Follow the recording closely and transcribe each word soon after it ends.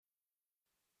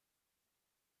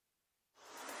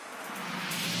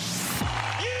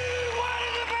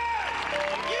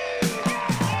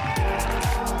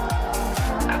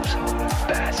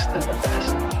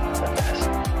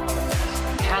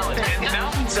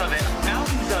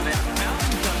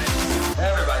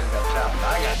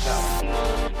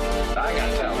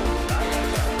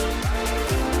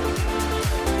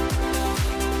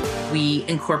We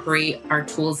incorporate our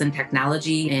tools and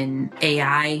technology and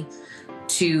AI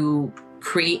to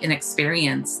create an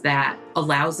experience that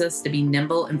allows us to be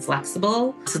nimble and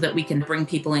flexible so that we can bring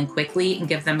people in quickly and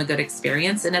give them a good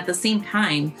experience. And at the same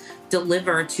time,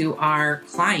 deliver to our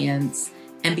clients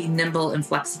and be nimble and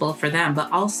flexible for them, but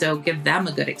also give them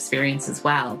a good experience as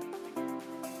well.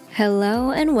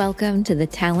 Hello and welcome to the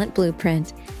Talent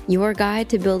Blueprint, your guide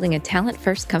to building a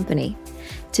talent-first company.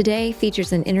 Today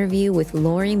features an interview with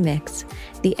Lori Mix,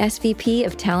 the SVP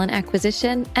of Talent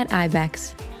Acquisition at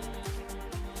ibex.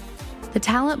 The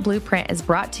Talent Blueprint is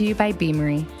brought to you by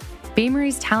Beamery.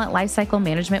 Beamery's talent lifecycle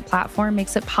management platform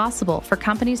makes it possible for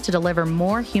companies to deliver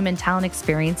more human talent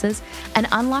experiences and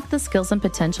unlock the skills and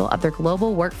potential of their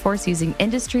global workforce using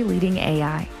industry-leading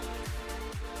AI.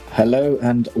 Hello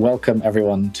and welcome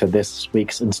everyone to this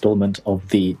week's installment of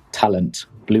the Talent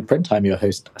Blueprint. I'm your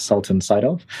host, Sultan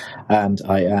Saidov, and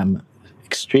I am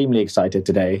extremely excited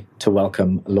today to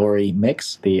welcome Lori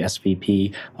Mix, the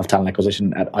SVP of Talent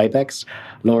Acquisition at ibex.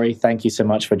 Lori, thank you so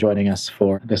much for joining us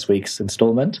for this week's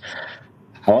installment.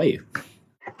 How are you?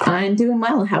 I'm doing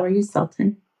well. How are you,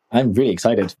 Sultan? I'm really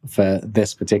excited for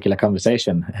this particular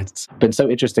conversation. It's been so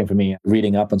interesting for me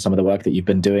reading up on some of the work that you've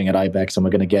been doing at ibex, and we're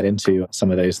going to get into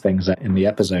some of those things in the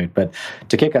episode. But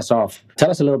to kick us off, tell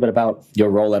us a little bit about your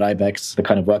role at ibex, the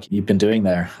kind of work you've been doing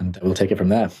there, and we'll take it from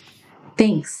there.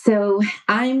 Thanks. So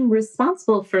I'm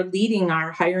responsible for leading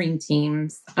our hiring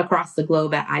teams across the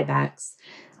globe at ibex.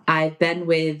 I've been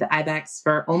with ibex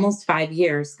for almost 5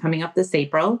 years, coming up this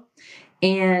April.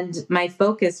 And my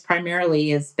focus primarily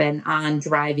has been on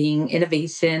driving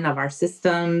innovation of our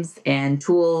systems and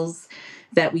tools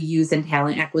that we use in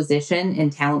talent acquisition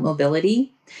and talent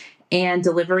mobility, and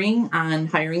delivering on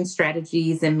hiring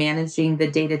strategies and managing the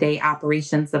day-to-day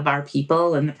operations of our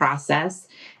people in the process,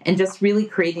 and just really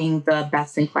creating the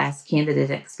best-in-class candidate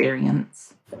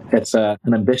experience. It's an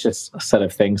ambitious set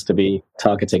of things to be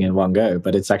targeting in one go,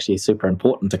 but it's actually super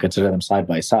important to consider them side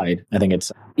by side. I think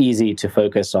it's easy to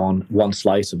focus on one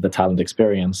slice of the talent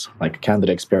experience, like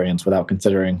candidate experience, without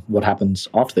considering what happens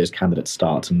after those candidates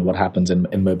start and what happens in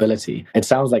mobility. It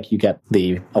sounds like you get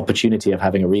the opportunity of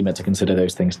having a remit to consider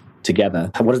those things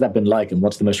together. What has that been like, and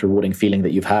what's the most rewarding feeling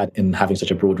that you've had in having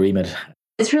such a broad remit?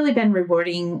 It's really been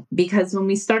rewarding because when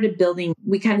we started building,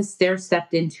 we kind of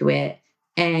stair-stepped into it.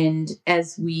 And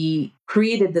as we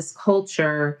created this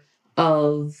culture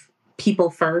of people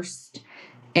first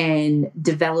and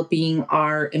developing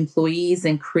our employees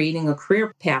and creating a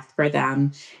career path for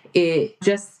them, it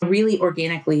just really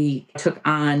organically took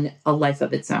on a life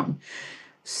of its own.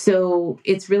 So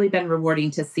it's really been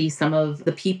rewarding to see some of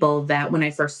the people that when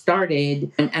I first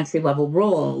started in entry-level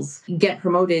roles get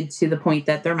promoted to the point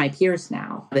that they're my peers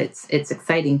now. It's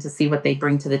exciting to see what they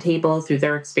bring to the table through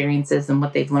their experiences and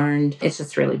what they've learned. It's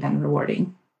just really been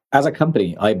rewarding. As a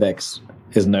company, ibex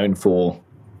is known for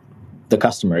the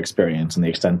customer experience and the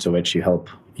extent to which you help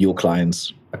your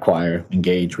clients acquire,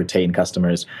 engage, retain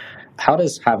customers. How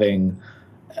does having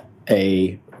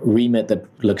a remit that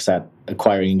looks at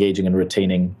acquiring, engaging, and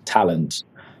retaining talent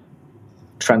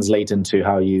translate into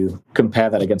how you compare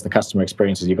that against the customer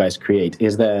experiences you guys create?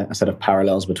 Is there a set of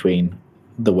parallels between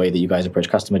the way that you guys approach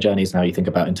customer journeys and how you think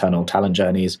about internal talent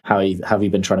journeys? Have you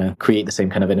been trying to create the same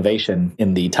kind of innovation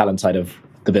in the talent side of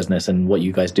the business and what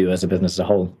you guys do as a business as a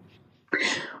whole?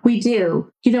 We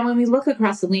do. When we look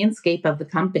across the landscape of the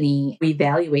company, we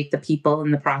evaluate the people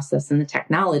and the process and the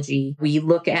technology. We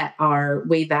look at our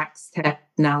WaveX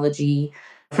technology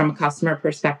from a customer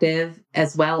perspective,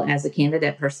 as well as a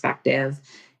candidate perspective.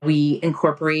 We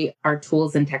incorporate our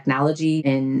tools and technology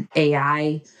and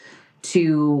AI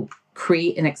to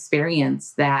create an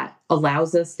experience that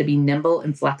allows us to be nimble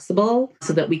and flexible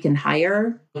so that we can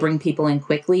hire, bring people in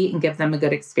quickly and give them a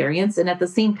good experience. And at the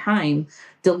same time,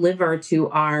 deliver to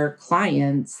our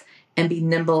clients and be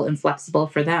nimble and flexible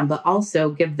for them, but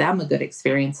also give them a good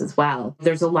experience as well.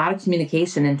 There's a lot of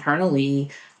communication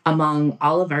internally among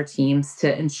all of our teams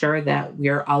to ensure that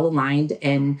we're all aligned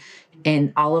and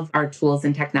all of our tools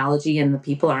and technology and the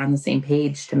people are on the same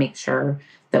page to make sure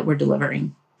that we're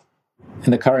delivering.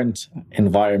 In the current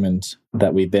environment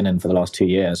that we've been in for the last 2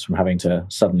 years, from having to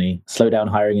suddenly slow down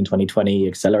hiring in 2020,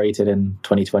 accelerated in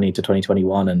 2020 to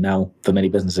 2021, and now for many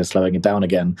businesses slowing it down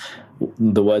again,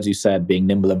 the words you said, being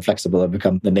nimble and flexible, have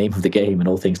become the name of the game in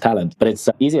all things talent. But it's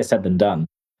easier said than done.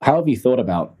 How have you thought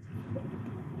about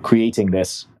creating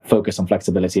this focus on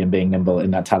flexibility and being nimble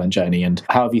in that talent journey? And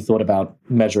how have you thought about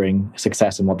measuring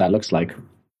success and what that looks like?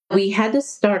 We had to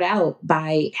start out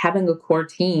by having a core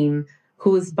team who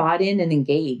was bought in and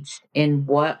engaged in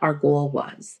what our goal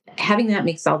was. Having that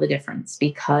makes all the difference,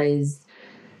 because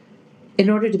In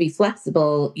order to be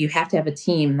flexible, you have to have a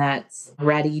team that's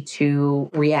ready to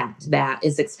react, that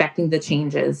is expecting the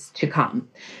changes to come.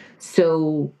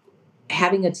 So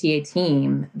having a TA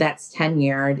team that's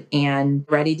tenured and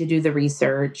ready to do the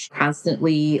research,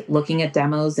 constantly looking at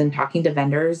demos and talking to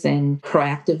vendors and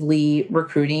proactively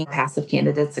recruiting passive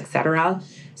candidates, et cetera,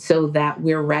 so that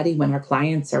we're ready when our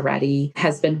clients are ready,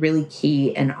 has been really key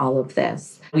in all of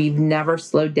this. We've never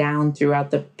slowed down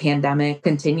throughout the pandemic,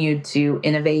 continued to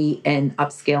innovate and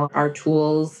upscale our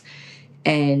tools.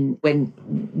 And when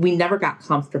we never got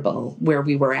comfortable where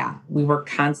we were at, we were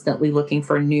constantly looking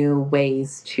for new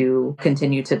ways to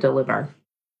continue to deliver.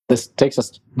 This takes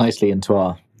us nicely into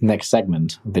our next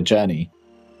segment, the journey.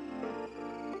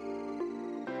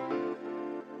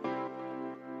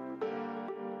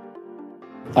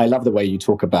 I love the way you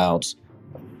talk about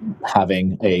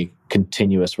having a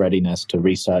continuous readiness to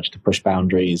research, to push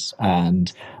boundaries,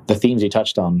 and the themes you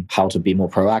touched on, how to be more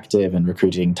proactive in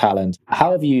recruiting talent.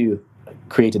 How have you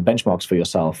created benchmarks for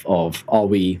yourself of, are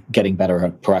we getting better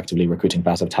at proactively recruiting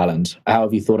passive talent? How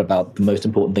have you thought about the most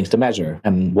important things to measure?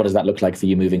 And what does that look like for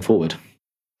you moving forward?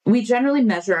 We generally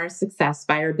measure our success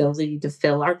by our ability to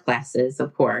fill our classes,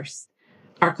 of course,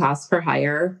 our cost per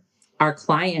hire, our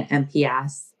client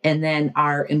NPS, and then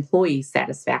our employee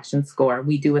satisfaction score.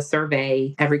 We do a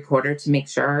survey every quarter to make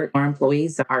sure our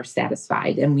employees are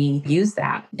satisfied, and we use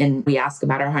that and we ask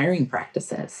about our hiring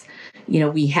practices.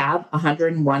 We have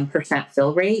 101%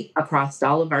 fill rate across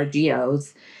all of our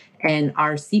geos, and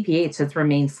our CPH has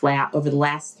remained flat over the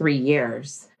last 3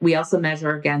 years. We also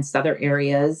measure against other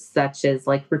areas such as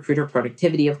like recruiter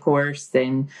productivity, of course,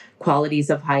 and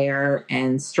qualities of hire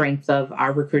and strength of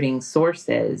our recruiting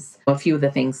sources. A few of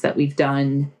the things that we've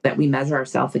done that we measure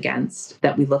ourselves against,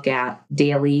 that we look at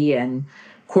daily and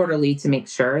quarterly to make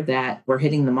sure that we're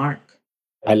hitting the mark.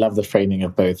 I love the framing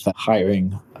of both the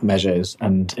hiring measures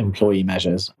and employee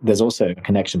measures. There's also a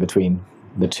connection between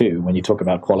the two. When you talk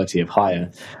about quality of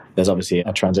hire, there's obviously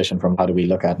a transition from how do we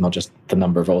look at not just the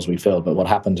number of roles we fill, but what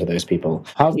happened to those people.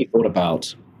 How have you thought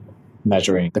about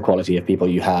measuring the quality of people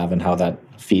you have and how that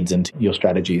feeds into your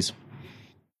strategies?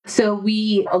 So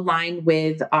we align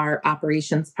with our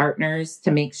operations partners to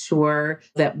make sure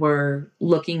that we're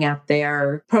looking at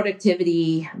their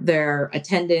productivity, their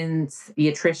attendance, the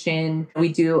attrition.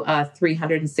 We do a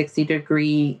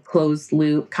 360-degree closed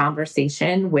loop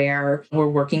conversation where we're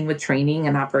working with training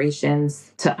and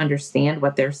operations to understand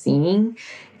what they're seeing.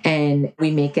 And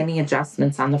we make any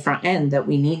adjustments on the front end that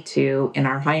we need to in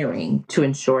our hiring to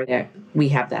ensure that we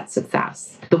have that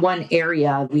success. The one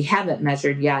area we haven't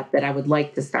measured yet that I would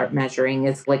like to start measuring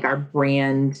is like our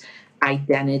brand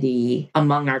identity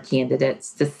among our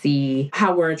candidates, to see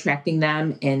how we're attracting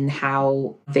them and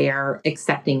how they're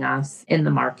accepting us in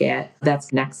the market.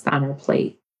 That's next on our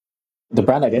plate. The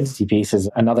brand identity piece is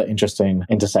another interesting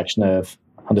intersection of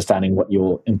understanding what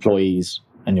your employees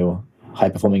and your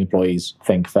high-performing employees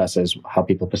think versus how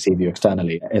people perceive you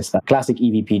externally. It's that classic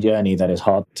EVP journey that is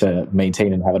hard to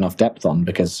maintain and have enough depth on,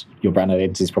 because your brand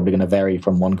identity is probably going to vary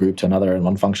from one group to another and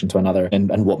one function to another.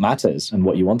 And what matters and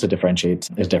what you want to differentiate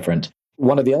is different.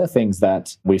 One of the other things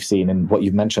that we've seen in what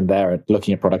you've mentioned there,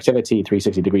 looking at productivity,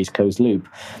 360 degrees closed loop,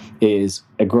 is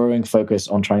a growing focus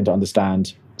on trying to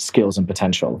understand skills and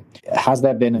potential. Has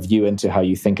there been a view into how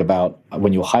you think about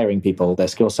when you're hiring people, their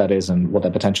skill set is and what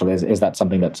their potential is? Is that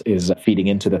something that is feeding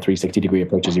into the 360-degree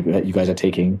approaches you guys are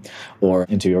taking or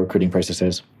into your recruiting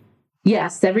processes?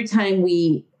 Yes, every time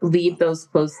we leave those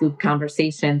closed loop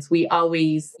conversations, we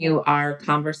always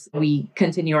we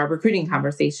continue our recruiting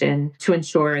conversation to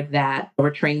ensure that we're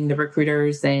training the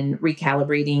recruiters and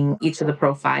recalibrating each of the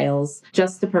profiles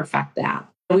just to perfect that.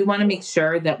 We want to make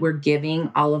sure that we're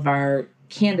giving all of our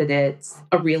candidates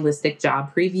a realistic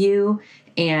job preview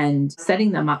and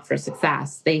setting them up for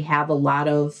success. They have a lot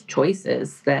of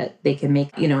choices that they can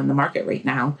make, in the market right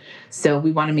now. So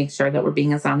we want to make sure that we're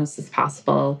being as honest as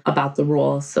possible about the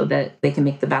role so that they can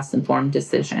make the best informed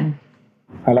decision.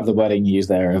 I love the wording you use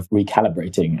there of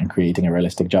recalibrating and creating a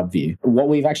realistic job view. What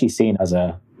we've actually seen as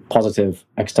a positive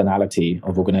externality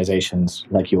of organizations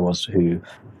like yours who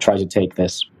try to take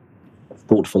this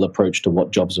thoughtful approach to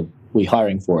what jobs are we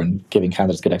hiring for and giving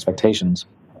candidates good expectations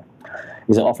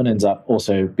is it often ends up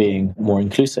also being more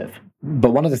inclusive.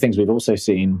 But one of the things we've also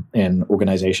seen in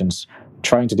organizations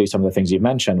trying to do some of the things you've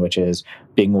mentioned, which is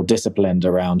being more disciplined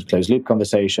around closed loop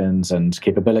conversations and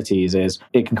capabilities, is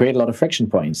it can create a lot of friction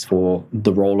points for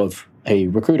the role of a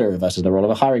recruiter versus the role of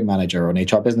a hiring manager or an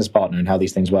HR business partner and how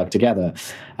these things work together.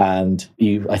 And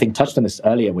you, I think, touched on this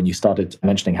earlier when you started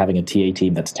mentioning having a TA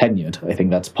team that's tenured. I think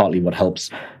that's partly what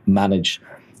helps manage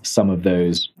some of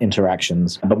those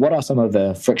interactions. But what are some of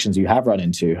the frictions you have run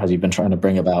into as you've been trying to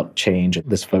bring about change,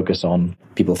 this focus on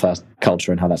people first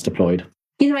culture and how that's deployed?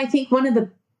 I think one of the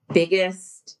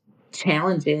biggest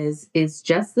challenges is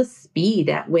just the speed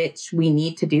at which we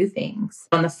need to do things.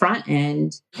 On the front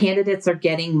end, candidates are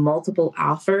getting multiple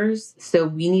offers, so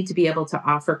we need to be able to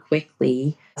offer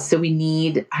quickly. So we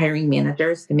need hiring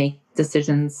managers to make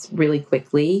decisions really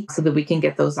quickly so that we can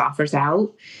get those offers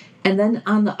out. And then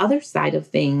on the other side of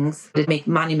things, to make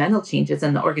monumental changes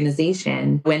in the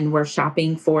organization, when we're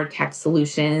shopping for tech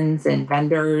solutions and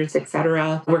vendors, et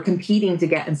cetera, we're competing to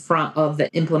get in front of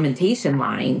the implementation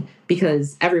line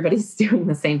because everybody's doing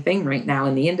the same thing right now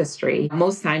in the industry.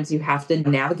 Most times you have to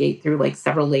navigate through like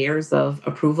several layers of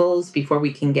approvals before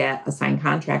we can get a signed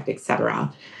contract, et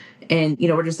cetera. And,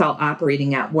 we're just all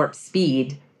operating at warp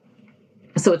speed.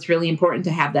 So it's really important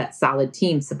to have that solid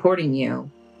team supporting you.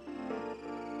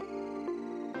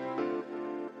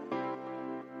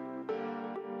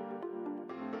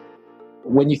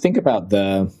 When you think about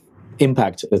the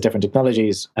impact of different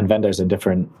technologies and vendors in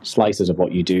different slices of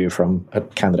what you do, from a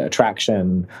candidate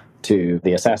attraction to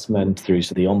the assessment, through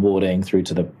to the onboarding, through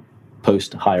to the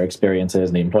post-hire experiences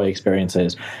and the employee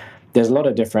experiences, there's a lot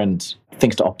of different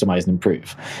things to optimize and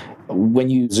improve. When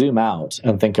you zoom out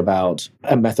and think about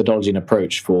a methodology and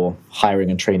approach for hiring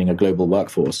and training a global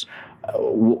workforce,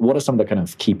 what are some of the kind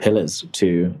of key pillars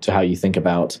to how you think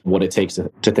about what it takes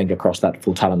to think across that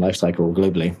full talent lifecycle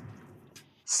globally?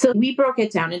 So we broke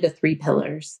it down into 3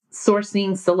 pillars: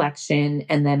 sourcing, selection,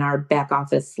 and then our back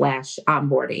office /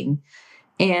 onboarding.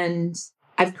 And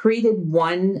I've created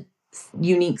one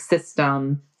unique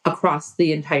system across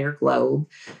the entire globe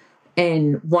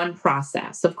and one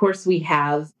process. Of course, we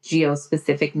have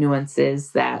geo-specific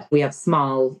nuances that we have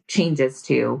small changes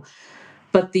to,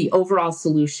 but the overall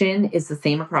solution is the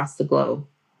same across the globe.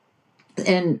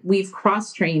 And we've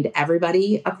cross-trained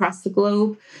everybody across the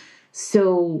globe.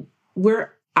 So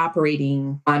we're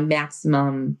operating on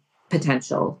maximum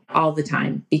potential all the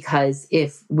time, because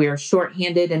if we're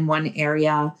shorthanded in one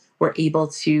area, we're able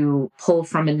to pull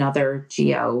from another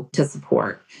geo to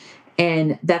support.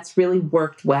 And that's really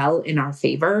worked well in our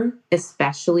favor,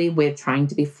 especially with trying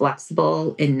to be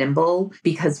flexible and nimble,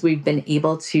 because we've been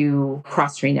able to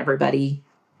cross-train everybody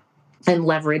and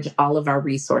leverage all of our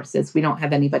resources. We don't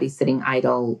have anybody sitting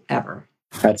idle ever.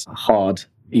 That's hard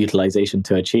utilization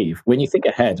to achieve. When you think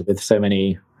ahead with so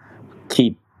many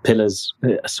key pillars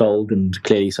sold and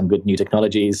clearly some good new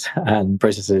technologies and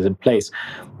processes in place,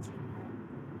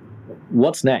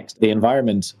 what's next? The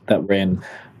environment that we're in,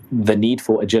 the need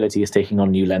for agility is taking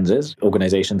on new lenses.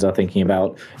 Organizations are thinking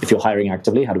about, if you're hiring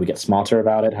actively, how do we get smarter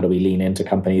about it? How do we lean into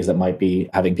companies that might be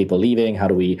having people leaving? How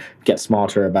do we get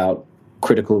smarter about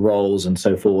critical roles and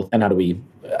so forth? And how do we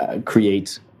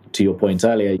create, to your point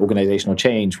earlier, organizational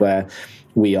change where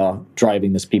we are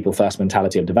driving this people-first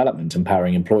mentality of development,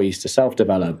 empowering employees to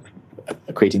self-develop,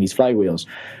 creating these flywheels?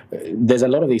 There's a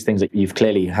lot of these things that you've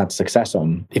clearly had success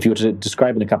on. If you were to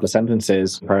describe in a couple of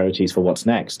sentences priorities for what's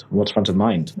next, what's front of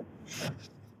mind?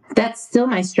 That's still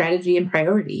my strategy and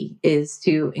priority, is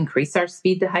to increase our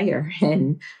speed to hire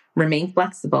and remain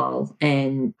flexible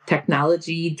and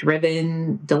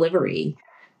technology-driven delivery.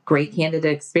 Great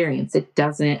candidate experience. It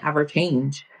doesn't ever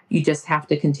change. You just have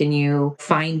to continue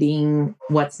finding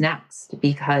what's next,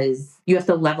 because you have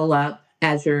to level up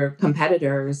as your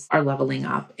competitors are leveling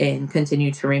up and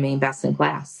continue to remain best in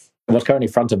class. What's currently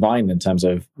front of mind in terms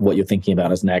of what you're thinking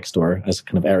about as next, or as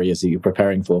kind of areas that you're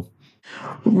preparing for?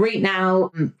 Right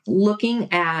now,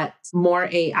 looking at more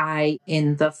AI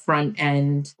in the front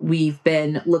end. We've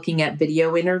been looking at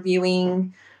video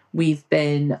interviewing. We've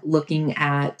been looking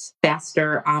at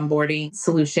faster onboarding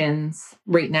solutions.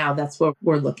 Right now, that's what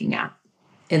we're looking at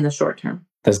in the short term.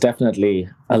 There's definitely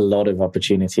a lot of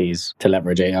opportunities to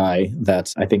leverage AI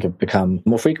that I think have become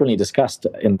more frequently discussed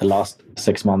in the last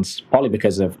 6 months, partly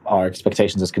because of our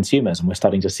expectations as consumers. And we're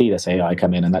starting to see this AI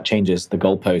come in, and that changes the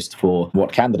goalpost for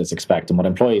what candidates expect and what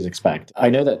employees expect. I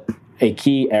know that a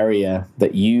key area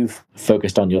that you've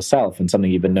focused on yourself, and something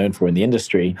you've been known for in the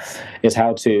industry, is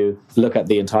how to look at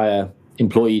the entire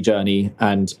employee journey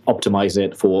and optimize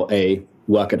it for a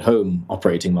work at home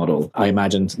operating model. I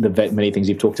imagine the many things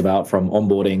you've talked about, from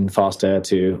onboarding faster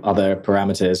to other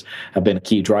parameters, have been a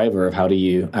key driver of how do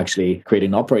you actually create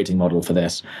an operating model for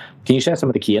this. Can you share some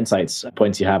of the key insights,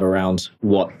 points you have around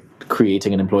what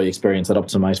creating an employee experience that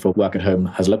optimized for work at home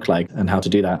has looked like and how to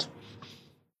do that?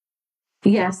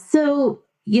 Yeah. So,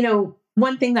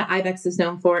 one thing that ibex is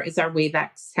known for is our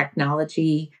WaveX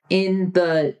technology. In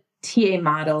the TA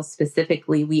model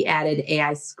specifically, we added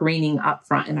AI screening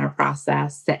upfront in our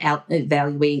process to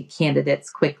evaluate candidates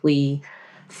quickly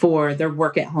for their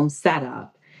work at home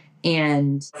setup.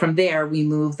 And from there, we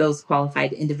move those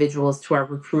qualified individuals to our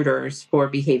recruiters for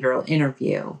behavioral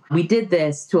interview. We did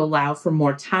this to allow for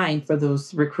more time for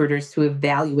those recruiters to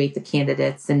evaluate the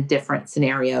candidates in different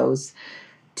scenarios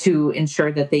to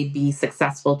ensure that they'd be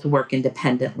successful to work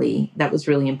independently. That was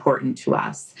really important to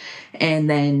us. And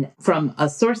then from a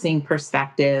sourcing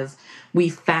perspective, we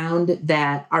found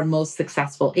that our most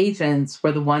successful agents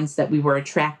were the ones that we were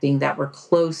attracting that were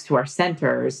close to our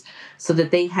centers so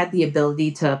that they had the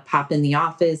ability to pop in the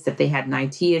office if they had an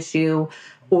IT issue,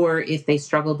 or if they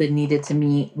struggled and needed to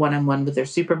meet one-on-one with their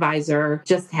supervisor,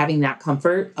 just having that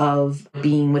comfort of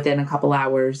being within a couple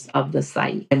hours of the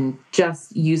site and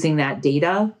just using that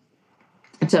data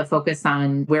to focus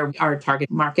on where our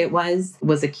target market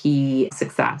was a key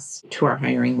success to our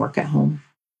hiring work at home.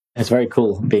 It's very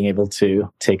cool being able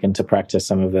to take into practice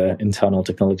some of the internal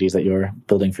technologies that you're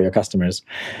building for your customers.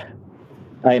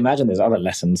 I imagine there's other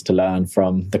lessons to learn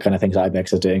from the kind of things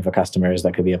ibex is doing for customers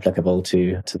that could be applicable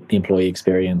to the employee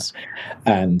experience.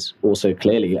 And also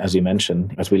clearly, as you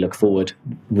mentioned, as we look forward,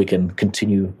 we can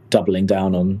continue doubling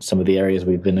down on some of the areas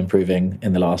we've been improving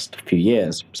in the last few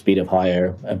years: speed of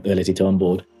hire, ability to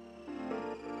onboard.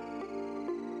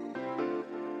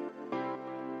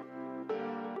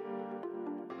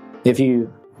 If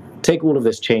you take all of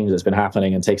this change that's been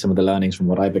happening and take some of the learnings from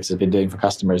what ibex has been doing for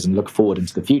customers and look forward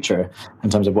into the future in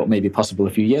terms of what may be possible a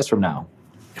few years from now,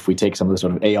 if we take some of the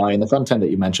sort of AI in the front end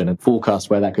that you mentioned and forecast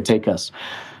where that could take us,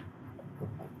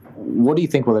 what do you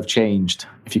think will have changed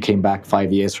if you came back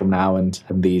 5 years from now and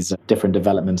these different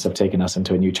developments have taken us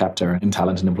into a new chapter in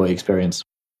talent and employee experience?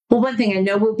 Well, one thing I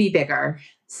know will be bigger,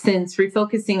 since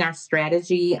refocusing our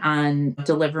strategy on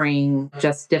delivering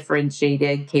just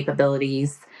differentiated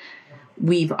capabilities,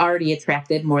 we've already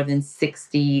attracted more than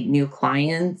 60 new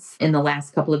clients. In the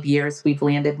last couple of years, we've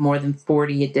landed more than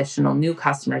 40 additional new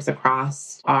customers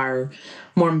across our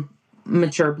more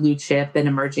mature blue chip and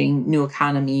emerging new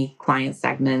economy client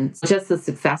segments. Just the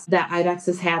success that ibex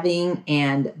is having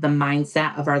and the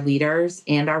mindset of our leaders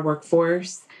and our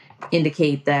workforce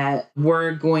indicate that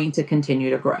we're going to continue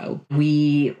to grow.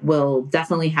 We will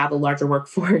definitely have a larger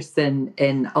workforce and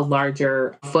a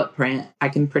larger footprint. I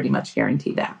can pretty much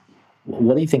guarantee that.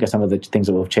 What do you think are some of the things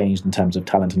that will have changed in terms of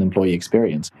talent and employee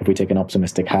experience? If we take an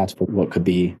optimistic hat for what could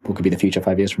be the future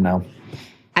 5 years from now?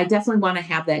 I definitely want to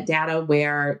have that data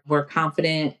where we're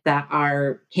confident that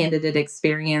our candidate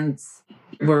experience,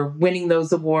 we're winning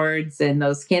those awards and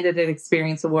those candidate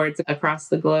experience awards across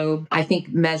the globe. I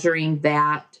think measuring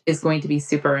that is going to be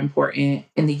super important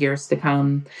in the years to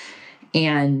come.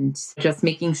 And just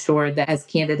making sure that as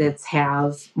candidates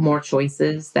have more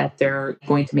choices, that they're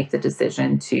going to make the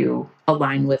decision to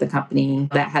align with a company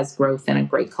that has growth and a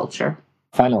great culture.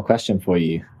 Final question for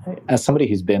you. As somebody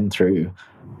who's been through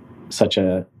such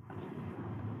a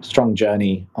strong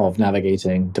journey of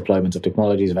navigating deployment of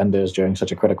technologies, vendors during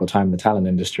such a critical time in the talent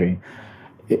industry,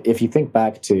 if you think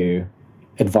back to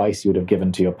advice you would have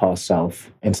given to your past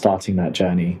self in starting that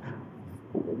journey,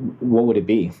 what would it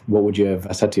be? What would you have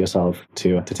said to yourself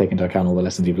to take into account all the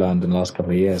lessons you've learned in the last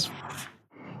couple of years?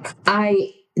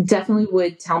 I definitely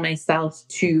would tell myself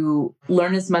to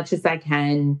learn as much as I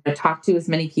can, talk to as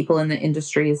many people in the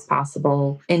industry as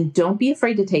possible, and don't be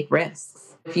afraid to take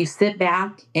risks. If you sit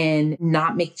back and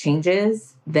not make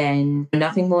changes, then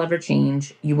nothing will ever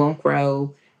change. You won't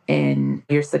grow, and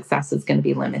your success is going to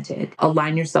be limited.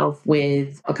 Align yourself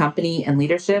with a company and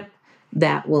leadership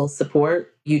that will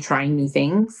support you trying new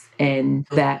things and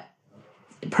that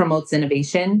promotes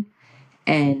innovation.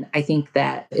 And I think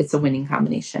that it's a winning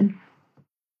combination.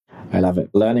 I love it.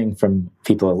 Learning from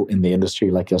people in the industry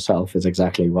like yourself is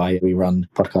exactly why we run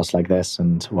podcasts like this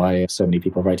and why so many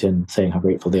people write in saying how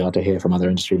grateful they are to hear from other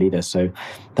industry leaders. So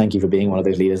thank you for being one of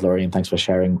those leaders, Laurie, and thanks for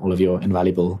sharing all of your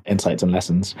invaluable insights and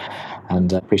lessons.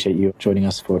 And appreciate you joining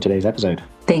us for today's episode.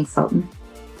 Thanks, Sultan.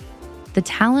 The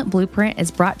Talent Blueprint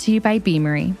is brought to you by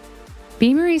Beamery.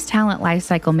 Beamery's talent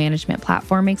lifecycle management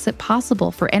platform makes it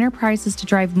possible for enterprises to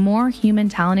drive more human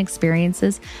talent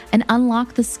experiences and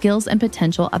unlock the skills and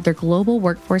potential of their global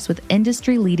workforce with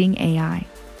industry-leading AI.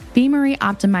 Beamery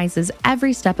optimizes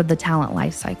every step of the talent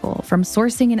lifecycle, from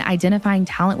sourcing and identifying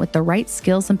talent with the right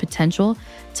skills and potential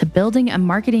to building and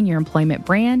marketing your employment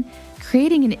brand,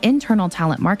 creating an internal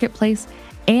talent marketplace,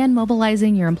 and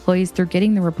mobilizing your employees through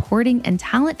getting the reporting and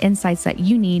talent insights that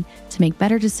you need to make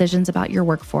better decisions about your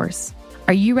workforce.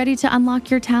 Are you ready to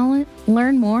unlock your talent?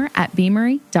 Learn more at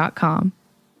beamery.com.